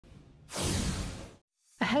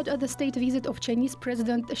Ahead of the state visit of Chinese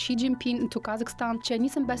President Xi Jinping to Kazakhstan,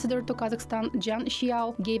 Chinese ambassador to Kazakhstan Zhang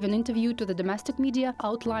Xiao gave an interview to the domestic media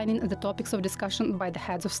outlining the topics of discussion by the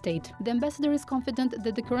heads of state. The ambassador is confident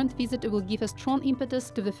that the current visit will give a strong impetus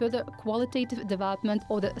to the further qualitative development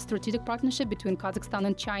of the strategic partnership between Kazakhstan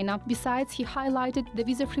and China. Besides, he highlighted the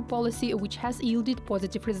visa-free policy, which has yielded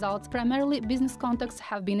positive results. Primarily, business contacts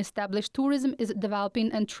have been established, tourism is developing,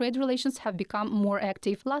 and trade relations have become more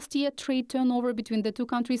active. Last year, trade turnover between the two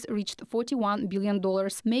countries reached $41 billion,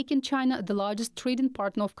 making China the largest trading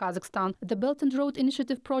partner of Kazakhstan. The Belt and Road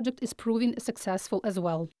Initiative project is proving successful as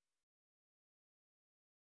well.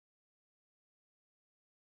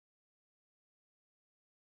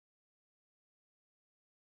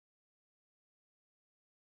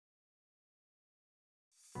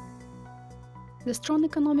 The strong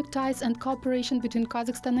economic ties and cooperation between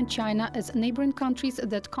Kazakhstan and China as neighboring countries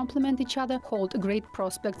that complement each other hold great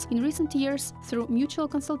prospects. In recent years, through mutual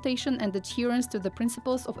consultation and adherence to the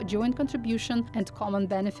principles of joint contribution and common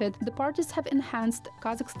benefit, the parties have enhanced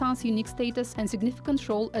Kazakhstan's unique status and significant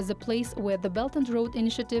role as a place where the Belt and Road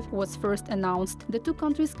Initiative was first announced. The two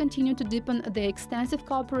countries continue to deepen their extensive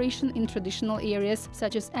cooperation in traditional areas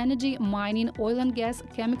such as energy, mining, oil and gas,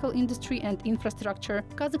 chemical industry and infrastructure.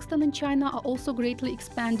 Kazakhstan and China are also greatly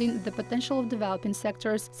expanding the potential of developing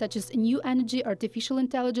sectors such as new energy, artificial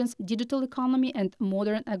intelligence, digital economy and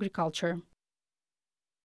modern agriculture.